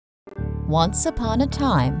Once upon a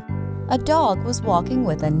time, a dog was walking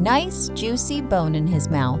with a nice, juicy bone in his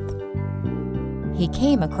mouth. He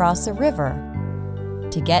came across a river.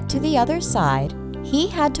 To get to the other side, he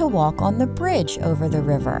had to walk on the bridge over the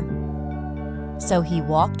river. So he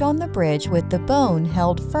walked on the bridge with the bone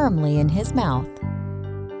held firmly in his mouth.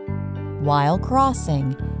 While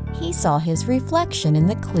crossing, he saw his reflection in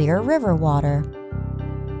the clear river water.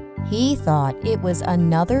 He thought it was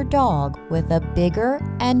another dog with a bigger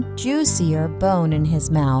and juicier bone in his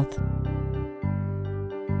mouth.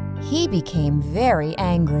 He became very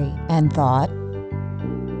angry and thought,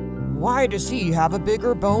 "Why does he have a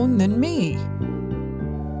bigger bone than me?"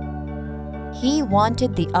 He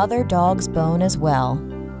wanted the other dog's bone as well.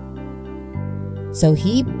 So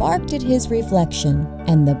he barked at his reflection,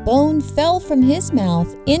 and the bone fell from his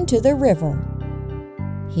mouth into the river.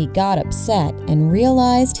 He got upset and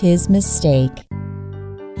realized his mistake.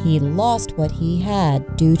 He lost what he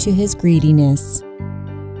had due to his greediness.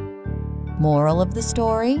 Moral of the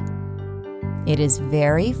story: it is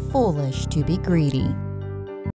very foolish to be greedy.